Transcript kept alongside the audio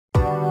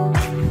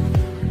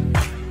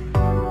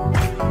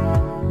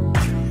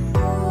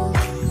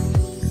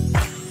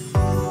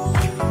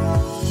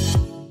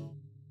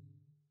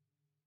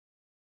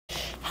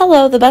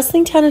Hello, the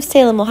bustling town of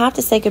Salem will have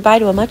to say goodbye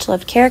to a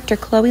much-loved character,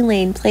 Chloe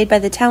Lane, played by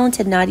the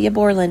talented Nadia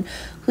Borland,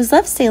 who's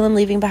left Salem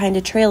leaving behind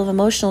a trail of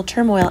emotional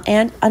turmoil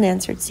and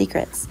unanswered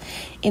secrets.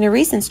 In a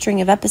recent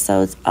string of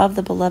episodes of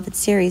the beloved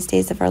series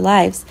Days of Our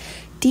Lives,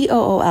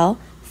 DOOL,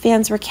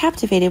 fans were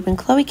captivated when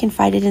Chloe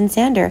confided in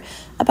Xander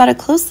about a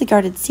closely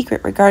guarded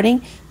secret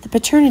regarding the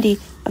paternity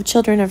of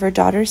children of her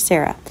daughter,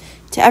 Sarah.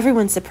 To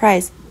everyone's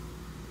surprise,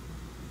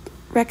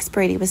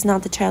 Brady was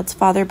not the child's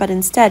father, but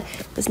instead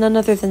was none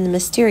other than the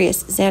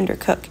mysterious Xander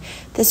Cook.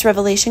 This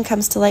revelation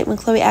comes to light when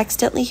Chloe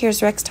accidentally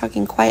hears Rex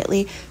talking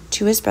quietly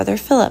to his brother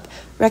Philip.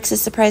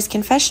 Rex's surprise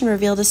confession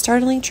revealed a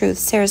startling truth.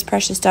 Sarah's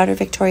precious daughter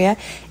Victoria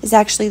is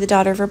actually the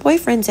daughter of her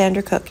boyfriend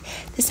Xander Cook.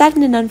 This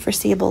added an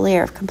unforeseeable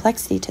layer of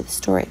complexity to the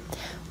story.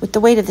 With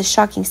the weight of this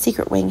shocking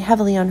secret weighing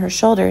heavily on her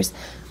shoulders,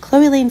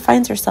 Chloe Lane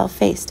finds herself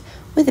faced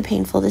with a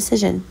painful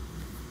decision.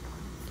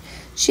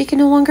 She can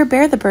no longer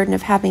bear the burden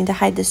of having to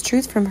hide this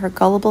truth from her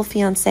gullible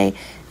fiancé,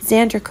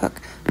 Xander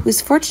Cook, who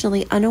is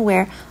fortunately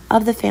unaware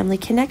of the family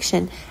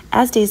connection.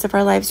 As Days of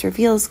Our Lives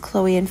reveals,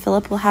 Chloe and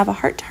Philip will have a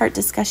heart-to-heart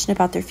discussion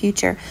about their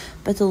future,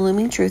 but the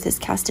looming truth has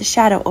cast a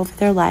shadow over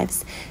their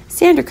lives.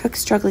 Xander Cook,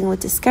 struggling with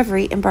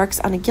discovery, embarks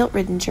on a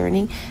guilt-ridden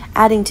journey,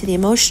 adding to the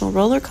emotional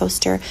roller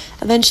coaster.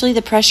 Eventually,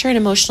 the pressure and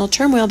emotional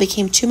turmoil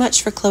became too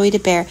much for Chloe to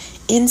bear.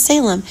 In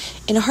Salem,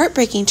 in a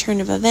heartbreaking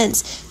turn of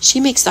events, she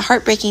makes the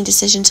heartbreaking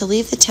decision to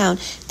leave the town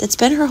that's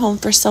been her home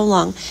for so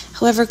long.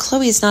 However,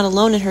 Chloe is not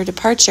alone in her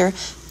departure.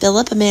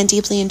 Philip, a man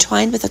deeply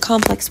entwined with a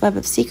complex web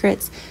of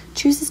secrets,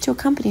 chooses to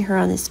accompany her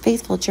on this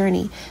faithful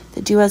journey.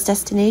 The duo's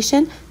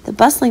destination, the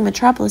bustling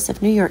metropolis of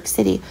New York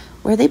City,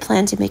 where they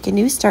plan to make a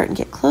new start and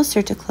get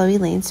closer to Chloe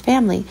Lane's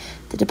family.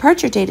 The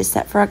departure date is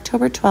set for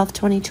October 12,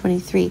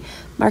 2023,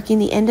 marking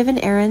the end of an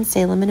era in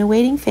Salem and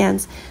awaiting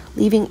fans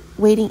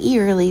waiting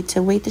eagerly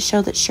to wait the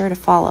show that's sure to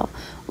follow.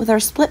 With our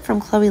split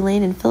from Chloe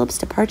Lane and Philip's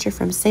departure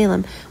from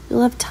Salem,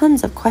 we'll have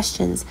tons of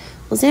questions.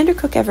 Will Xander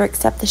Cook ever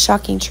accept the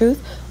shocking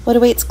truth? What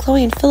awaits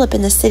Chloe and Philip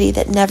in the city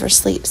that never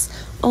sleeps?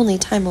 Only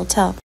time will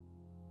tell.